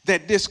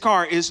 that this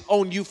scar is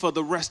on you for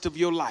the rest of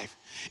your life.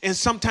 And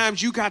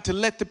sometimes you got to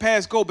let the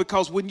past go,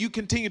 because when you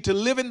continue to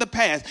live in the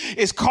past,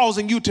 it's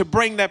causing you to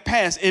bring that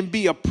past and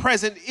be a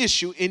present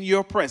issue in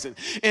your present.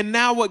 And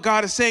now what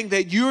God is saying,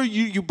 that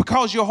you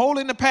because you're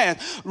holding the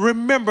past,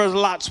 remember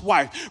Lot's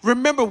wife.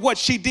 Remember what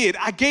she did.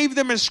 I gave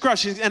them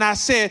instructions and I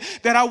said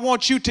that I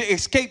want you to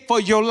escape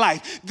for your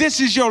life. This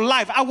is your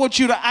life. I want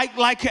you to act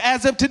like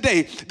as of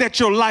today that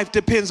your life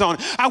depends on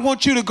it. I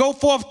want you to go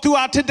forth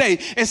throughout today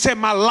and say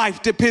my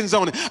life depends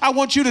on it. I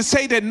want you to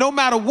say that no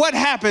matter what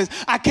happens,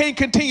 I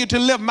can't continue to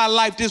live my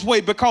life this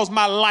way because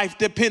my life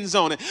depends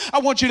on it. I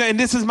want you to, and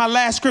this is my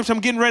last scripture, I'm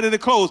getting ready to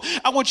close.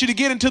 I want you to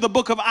get into the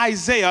book of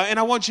Isaiah, and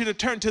I want you to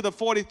turn to the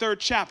 43rd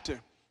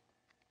chapter.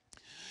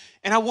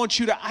 And I want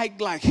you to act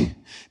like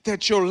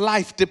that your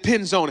life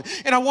depends on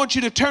it. And I want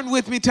you to turn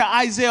with me to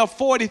Isaiah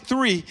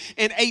 43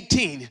 and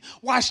 18.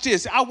 Watch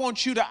this. I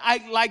want you to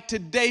act like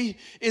today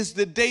is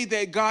the day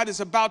that God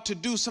is about to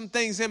do some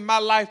things in my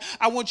life.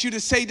 I want you to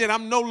say that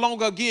I'm no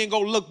longer again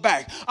going to look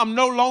back. I'm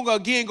no longer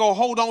again going to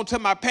hold on to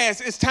my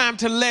past. It's time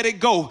to let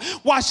it go.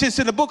 Watch this.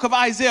 In the book of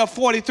Isaiah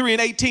 43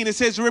 and 18, it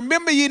says,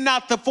 remember ye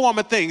not the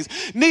former things,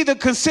 neither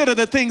consider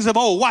the things of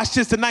old. Watch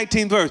this, the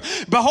 19th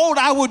verse. Behold,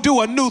 I will do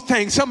a new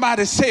thing.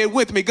 Somebody say it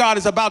with me. God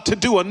is about to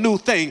do a new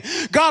thing.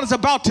 God is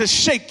about to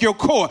shake your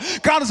core.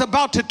 God is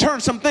about to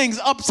turn some things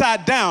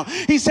upside down.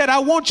 He said, I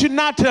want you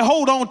not to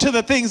hold on to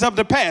the things of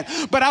the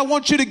past, but I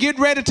want you to get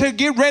ready.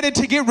 God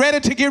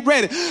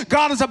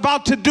is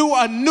about to do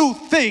a new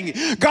thing.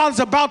 God is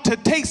about to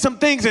take some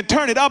things and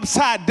turn it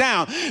upside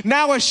down.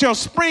 Now it shall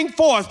spring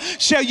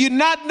forth. Shall you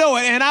not know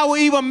it? And I will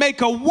even make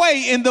a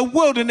way in the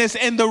wilderness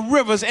and the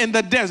rivers and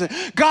the desert.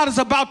 God is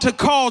about to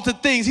cause the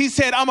things. He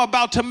said, I'm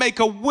about to make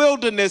a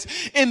wilderness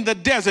in the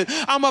desert.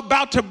 I'm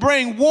about to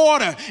bring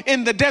water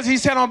in the desert. He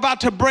said, I'm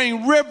about to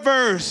bring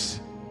rivers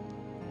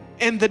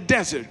in the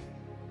desert.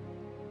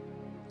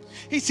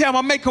 He said, I'm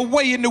going to make a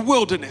way in the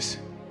wilderness.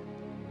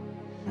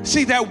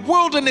 See, that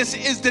wilderness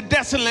is the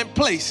desolate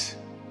place.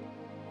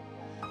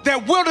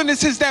 That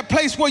wilderness is that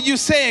place where you're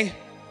saying,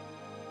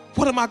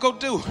 what am I going to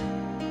do?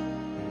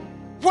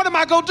 What am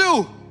I going to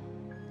do?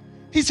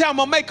 He said, I'm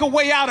going to make a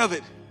way out of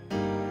it.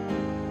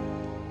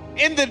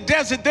 In the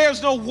desert,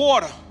 there's no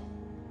water.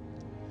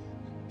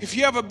 If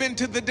you ever been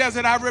to the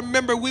desert, I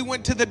remember we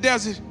went to the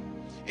desert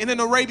in an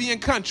Arabian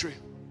country.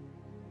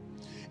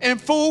 And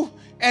fool,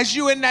 as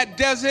you in that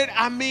desert,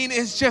 I mean,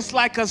 it's just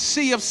like a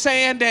sea of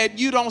sand that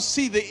you don't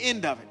see the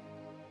end of it.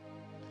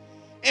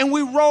 And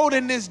we rode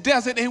in this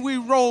desert, and we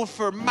rode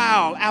for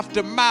mile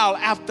after mile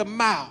after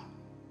mile.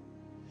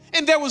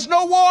 And there was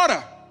no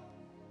water.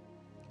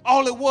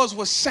 All it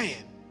was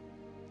sand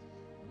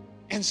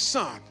and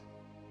sun.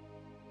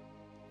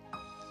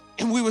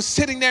 And we were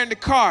sitting there in the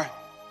car,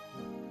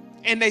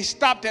 and they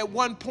stopped at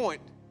one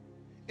point,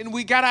 and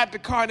we got out the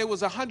car, and it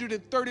was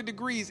 130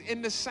 degrees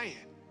in the sand.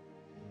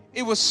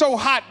 It was so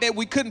hot that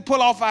we couldn't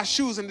pull off our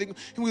shoes, and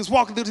we was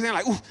walking through the sand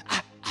like, ooh,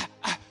 ah.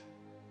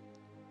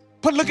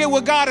 But look at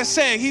what God is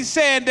saying. He's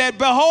saying that,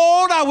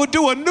 behold, I will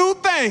do a new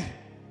thing.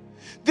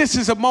 This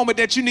is a moment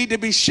that you need to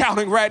be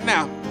shouting right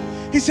now.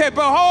 He said,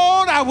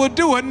 behold, I will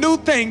do a new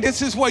thing.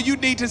 This is what you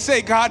need to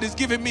say. God is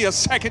giving me a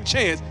second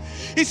chance.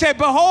 He said,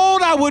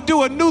 behold, I will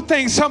do a new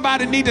thing.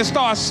 Somebody need to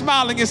start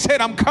smiling and said,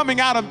 I'm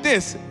coming out of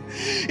this.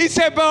 He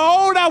said,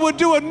 behold, I will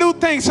do a new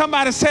thing.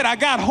 Somebody said, I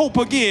got hope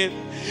again.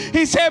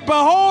 He said,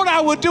 behold,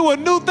 I will do a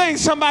new thing.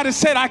 Somebody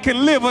said, I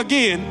can live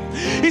again.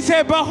 He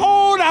said,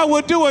 behold, I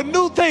will do a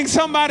new thing.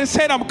 Somebody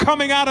said, I'm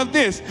coming out of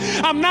this.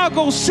 I'm not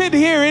going to sit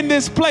here in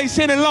this place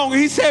any longer.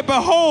 He said,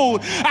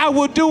 behold, I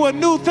will do a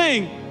new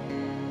thing.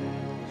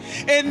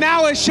 And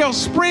now it shall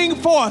spring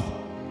forth.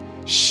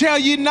 Shall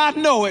ye not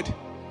know it?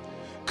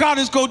 God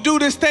is going to do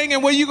this thing,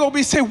 and where you going to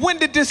be saying, when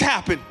did this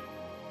happen?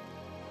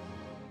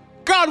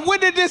 God, when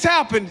did this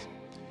happen?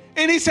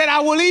 And he said, I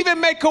will even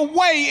make a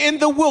way in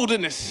the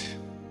wilderness,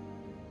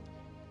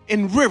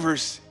 in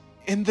rivers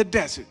in the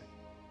desert.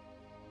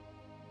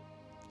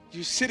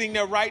 You're sitting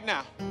there right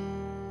now.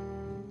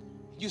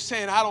 You're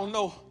saying, I don't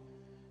know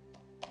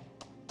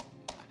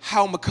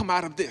how I'm going to come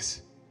out of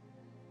this.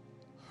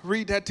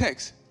 Read that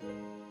text.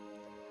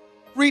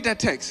 Read that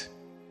text.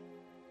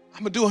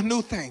 I'm going to do a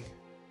new thing.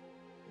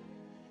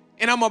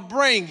 And I'm going to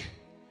bring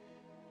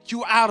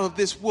you out of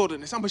this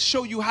wilderness. I'm going to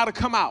show you how to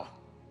come out.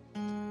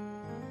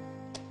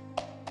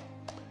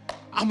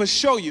 I'm going to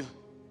show you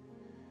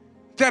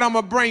that I'm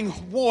going to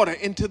bring water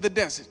into the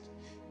desert.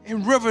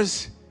 In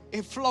rivers,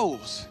 it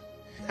flows.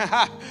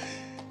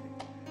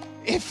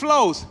 It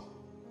flows.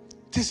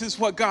 This is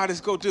what God is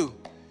going to do.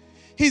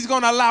 He's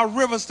going to allow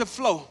rivers to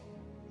flow.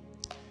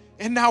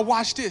 And now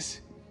watch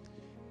this.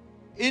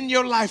 In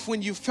your life,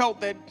 when you felt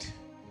that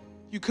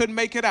you couldn't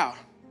make it out,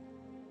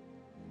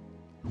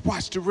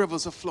 watch, the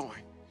rivers are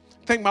flowing.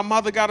 I think my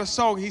mother got a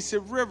song. He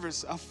said,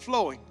 rivers are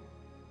flowing.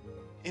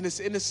 And it's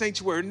in the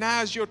sanctuary.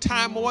 Now is your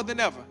time more than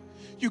ever.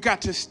 You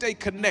got to stay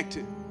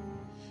connected.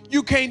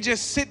 You can't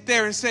just sit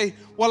there and say,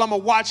 well, I'm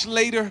going to watch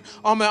later.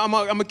 I'm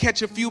going to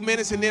catch a few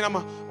minutes, and then I'm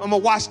going to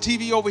watch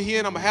TV over here,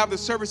 and I'm going to have the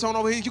service on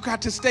over here. You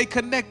got to stay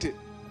connected,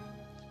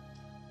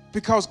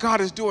 because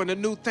God is doing a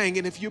new thing.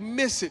 And if you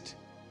miss it,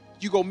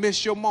 you're going to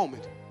miss your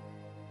moment.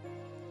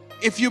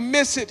 If you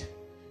miss it,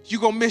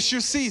 you're going to miss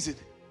your season.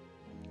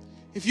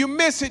 If you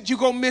miss it, you're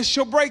going to miss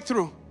your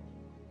breakthrough.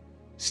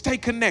 Stay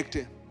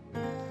connected.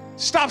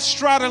 Stop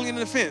straddling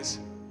the fence.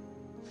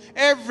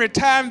 Every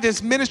time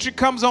this ministry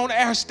comes on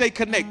air, stay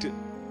connected.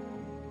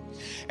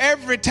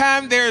 Every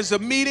time there's a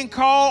meeting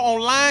call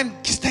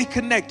online, stay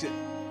connected.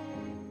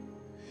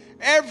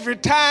 Every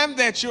time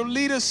that your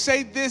leaders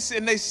say this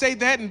and they say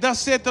that, and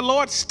thus said the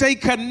Lord, stay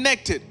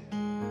connected.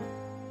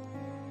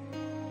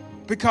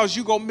 Because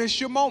you're going to miss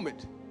your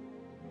moment.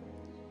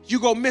 You're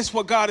going to miss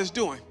what God is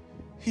doing.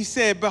 He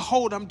said,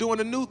 behold, I'm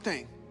doing a new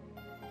thing.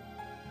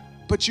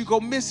 But you're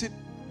going to miss it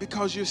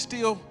because you're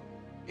still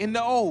in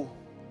the old.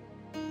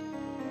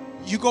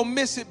 You're going to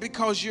miss it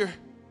because you're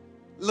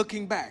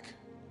looking back.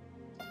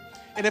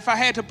 And if I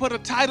had to put a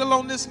title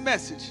on this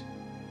message,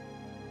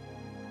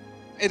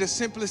 it'll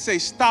simply say,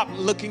 stop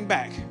looking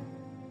back.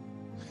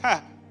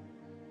 Ha.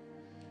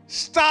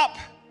 Stop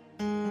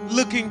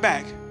looking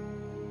back.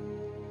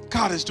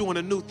 God is doing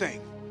a new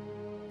thing.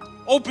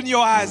 Open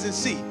your eyes and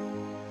see.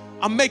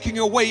 I'm making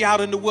a way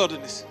out in the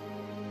wilderness.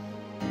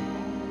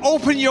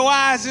 Open your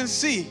eyes and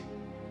see.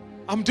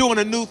 I'm doing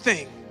a new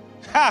thing.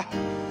 Ha.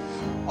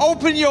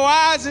 Open your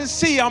eyes and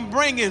see. I'm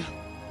bringing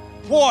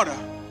water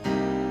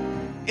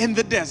in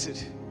the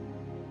desert.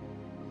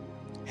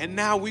 And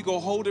now we go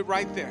hold it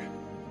right there.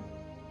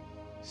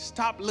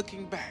 Stop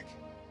looking back.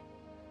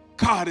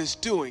 God is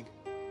doing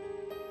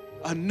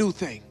a new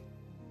thing.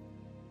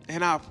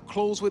 And I'll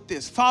close with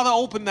this. Father,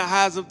 open the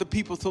eyes of the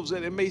people so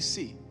that they may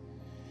see.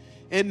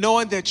 And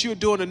knowing that you're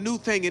doing a new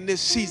thing in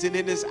this season,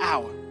 in this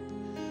hour.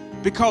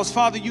 Because,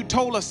 Father, you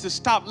told us to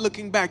stop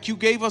looking back. You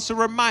gave us a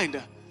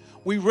reminder.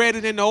 We read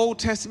it in the Old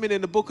Testament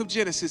in the book of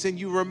Genesis, and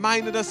you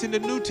reminded us in the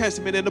New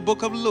Testament in the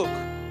book of Luke.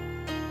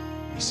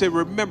 You said,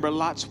 remember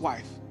Lot's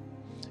wife.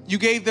 You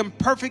gave them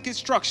perfect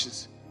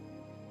instructions.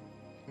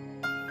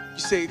 You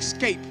say,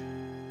 escape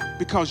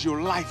because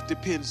your life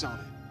depends on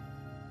it.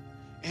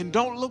 And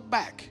don't look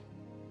back.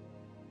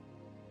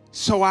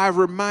 So I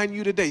remind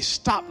you today,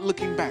 stop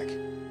looking back.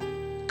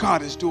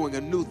 God is doing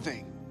a new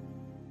thing.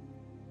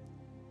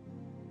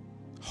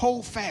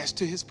 Hold fast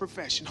to his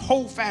profession.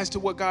 Hold fast to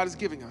what God is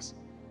giving us.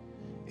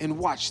 And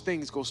watch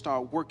things go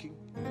start working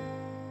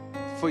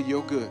for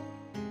your good.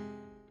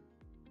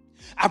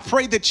 I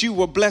pray that you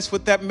were blessed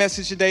with that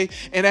message today.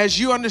 And as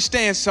you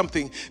understand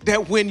something,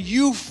 that when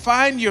you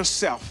find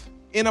yourself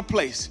in a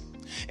place,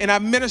 and I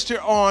minister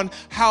on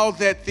how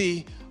that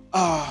the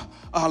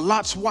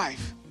Lot's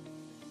wife,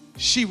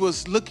 she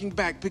was looking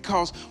back,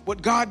 because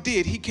what God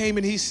did, he came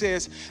and he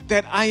says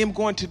that I am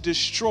going to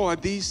destroy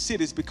these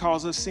cities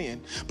because of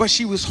sin. But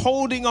she was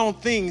holding on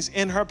things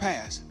in her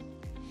past.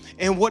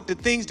 And what the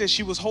things that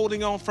she was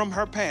holding on from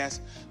her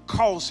past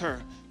caused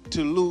her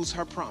to lose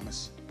her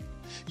promise.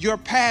 Your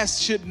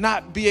past should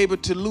not be able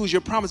to lose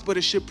your promise, but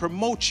it should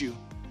promote you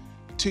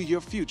to your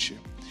future.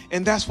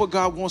 And that's what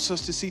God wants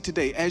us to see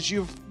today. As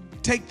you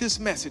take this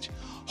message,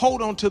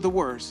 hold on to the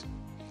words.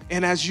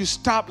 And as you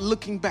stop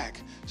looking back,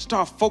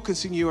 start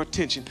focusing your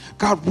attention.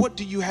 God, what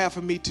do you have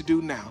for me to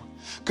do now?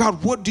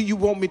 God, what do you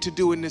want me to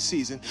do in this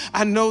season?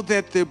 I know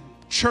that the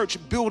church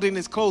building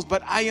is closed,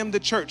 but I am the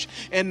church.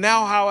 And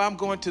now how I'm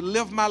going to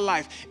live my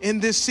life in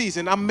this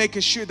season, I'm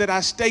making sure that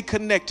I stay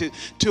connected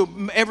to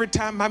every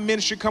time my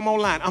ministry come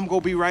online, I'm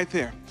going to be right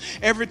there.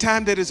 Every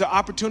time that is an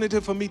opportunity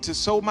for me to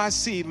sow my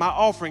seed, my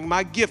offering,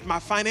 my gift, my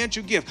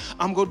financial gift,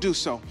 I'm going to do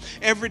so.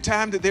 Every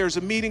time that there's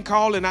a meeting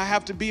call and I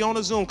have to be on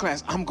a Zoom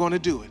class, I'm going to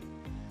do it.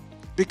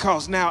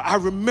 Because now I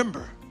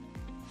remember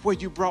where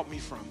you brought me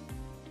from.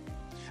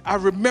 I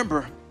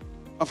remember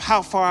of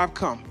how far I've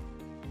come.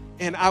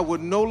 And I will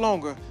no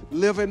longer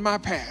live in my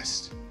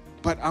past,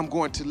 but I'm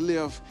going to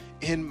live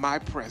in my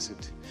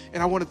present.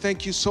 And I want to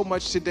thank you so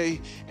much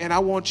today. And I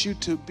want you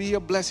to be a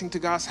blessing to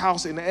God's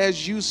house. And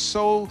as you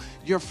sow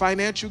your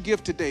financial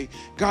gift today,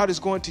 God is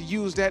going to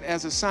use that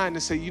as a sign to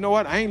say, you know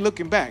what? I ain't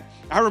looking back.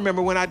 I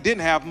remember when I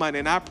didn't have money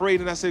and I prayed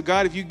and I said,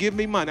 God, if you give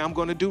me money, I'm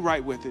going to do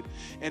right with it.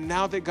 And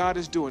now that God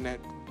is doing that,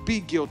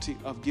 be guilty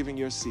of giving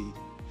your seed.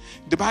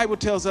 The Bible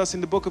tells us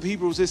in the book of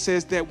Hebrews, it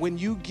says that when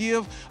you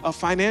give a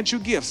financial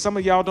gift, some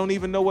of y'all don't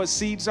even know what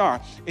seeds are,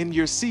 and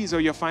your seeds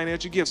are your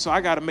financial gifts. So I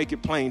got to make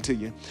it plain to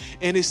you.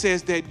 And it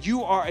says that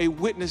you are a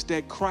witness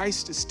that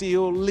Christ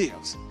still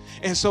lives.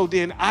 And so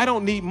then I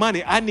don't need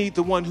money. I need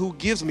the one who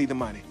gives me the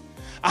money.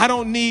 I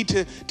don't need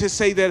to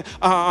say that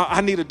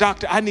I need a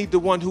doctor. I need the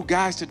one who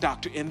guides the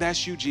doctor, and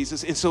that's you,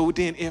 Jesus. And so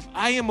then if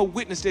I am a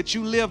witness that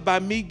you live by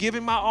me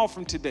giving my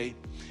offering today,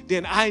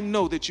 then I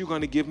know that you're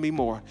going to give me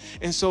more.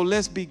 And so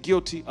let's be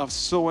guilty of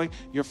sowing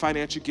your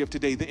financial gift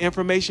today. The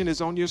information is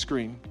on your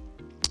screen.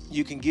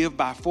 You can give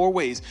by 4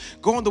 ways.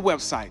 Go on the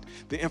website.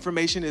 The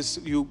information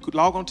is, you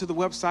log onto the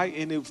website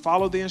and you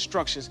follow the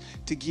instructions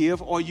to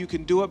give, or you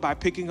can do it by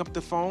picking up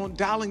the phone,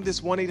 dialing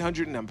this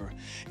 1-800 number.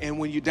 And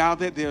when you dial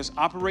that, there's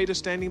operators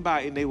standing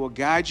by and they will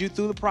guide you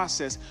through the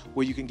process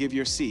where you can give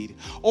your seed.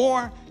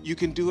 Or you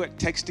can do it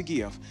text to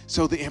give.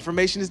 So the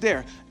information is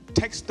there.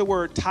 Text the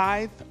word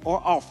tithe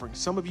or offering.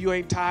 Some of you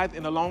ain't tithe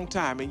in a long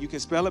time, and you can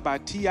spell it by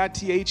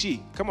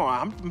T-I-T-H-E. Come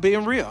on, I'm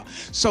being real.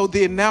 So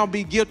then now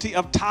be guilty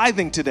of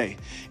tithing today.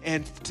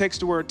 And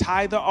text the word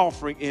tithe or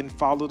offering and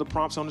follow the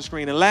prompts on the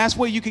screen. And last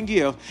way you can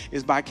give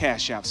is by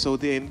Cash App. So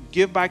then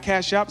give by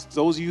Cash App.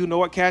 Those of you who know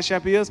what Cash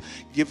App is,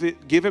 give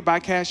it by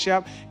Cash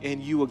App,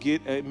 and you will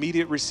get an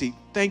immediate receipt.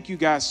 Thank you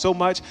guys so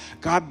much.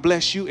 God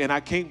bless you, and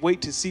I can't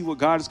wait to see what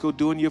God is going to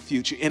do in your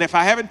future. And if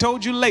I haven't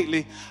told you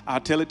lately,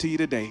 I'll tell it to you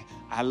today.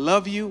 I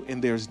love you,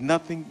 and there's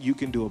nothing you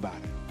can do about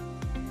it.